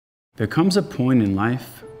There comes a point in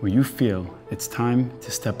life where you feel it's time to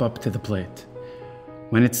step up to the plate.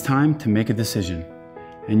 When it's time to make a decision.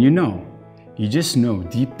 And you just know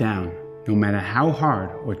deep down, no matter how hard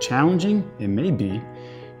or challenging it may be,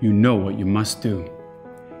 you know what you must do.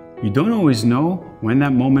 You don't always know when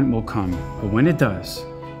that moment will come, but when it does,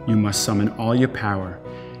 you must summon all your power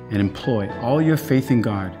and employ all your faith in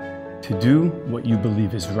God to do what you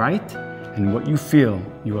believe is right and what you feel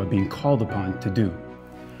you are being called upon to do.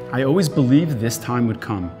 I always believed this time would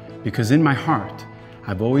come because in my heart,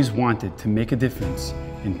 I've always wanted to make a difference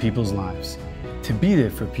in people's lives, to be there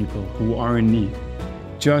for people who are in need,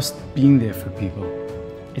 just being there for people.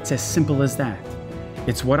 It's as simple as that.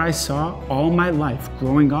 It's what I saw all my life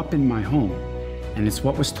growing up in my home, and it's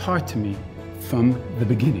what was taught to me from the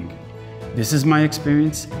beginning. This is my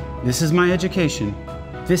experience, this is my education,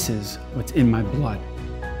 this is what's in my blood.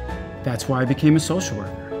 That's why I became a social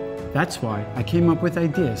worker. That's why I came up with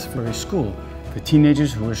ideas for a school for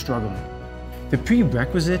teenagers who are struggling. The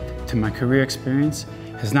prerequisite to my career experience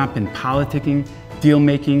has not been politicking,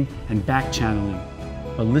 deal-making, and back-channeling,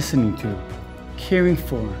 but listening to, caring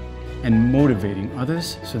for, and motivating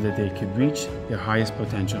others so that they could reach their highest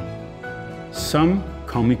potential. Some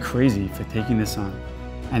call me crazy for taking this on,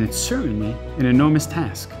 and it's certainly an enormous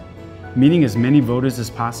task. Meeting as many voters as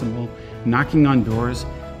possible, knocking on doors,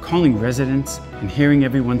 calling residents, and hearing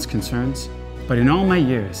everyone's concerns. But in all my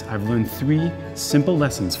years, I've learned 3 simple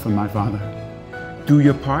lessons from my father. Do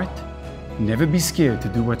your part, never be scared to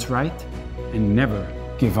do what's right, and never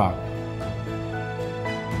give up.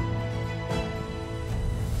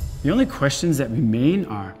 The only questions that remain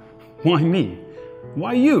are, why me?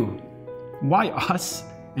 Why you? Why us?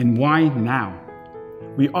 And why now?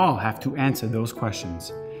 We all have to answer those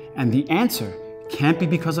questions. And the answer can't be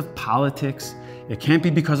because of politics, it can't be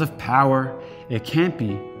because of power, it can't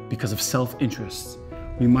be because of self-interest.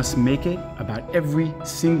 We must make it about every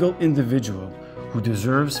single individual who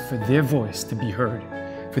deserves for their voice to be heard,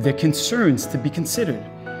 for their concerns to be considered,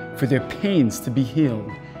 for their pains to be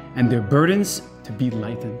healed, and their burdens to be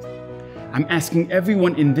lightened. I'm asking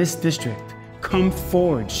everyone in this district, come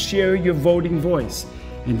forward, share your voting voice,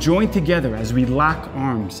 and join together as we lock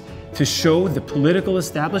arms to show the political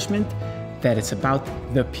establishment that it's about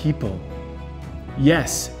the people.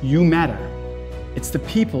 Yes, you matter. It's the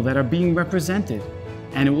people that are being represented,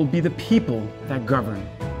 and it will be the people that govern.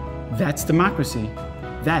 That's democracy.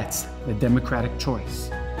 That's the democratic choice.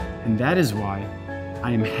 And that is why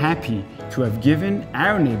I am happy to have given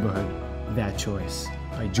our neighborhood that choice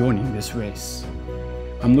by joining this race.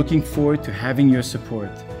 I'm looking forward to having your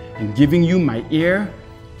support and giving you my ear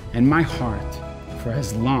and my heart for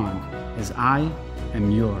as long as I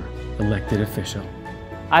am your elected official.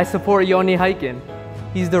 I support Yoni Hikind.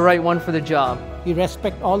 He's the right one for the job. He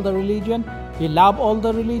respects all the religion, he loves all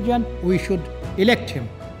the religion. We should elect him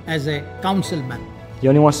as a councilman.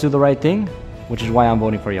 Yoni wants to do the right thing, which is why I'm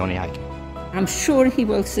voting for Yoni Hikind. I'm sure he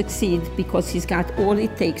will succeed because he's got all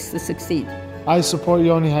it takes to succeed. I support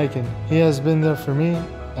Yoni Hikind. He has been there for me,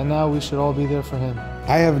 and now we should all be there for him.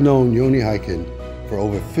 I have known Yoni Hikind for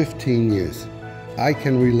over 15 years. I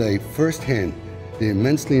can relay firsthand the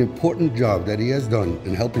immensely important job that he has done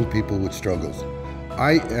in helping people with struggles.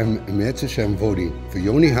 I am Emetz Hashem voting for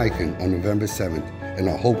Yoni Hikind on November 7th, and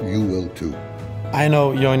I hope you will too. I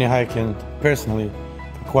know Yoni Hikind personally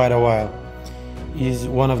for quite a while. He's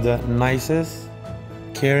one of the nicest,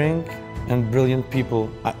 caring, and brilliant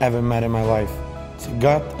people I ever met in my life. To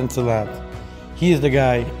gut and to lab. He is the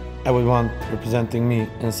guy I would want representing me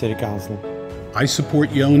in City Council. I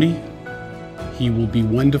support Yoni. He will be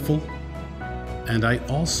wonderful. And I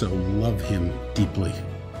also love him deeply.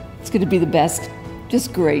 It's going to be the best.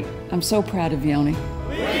 Just great. I'm so proud of Yoni.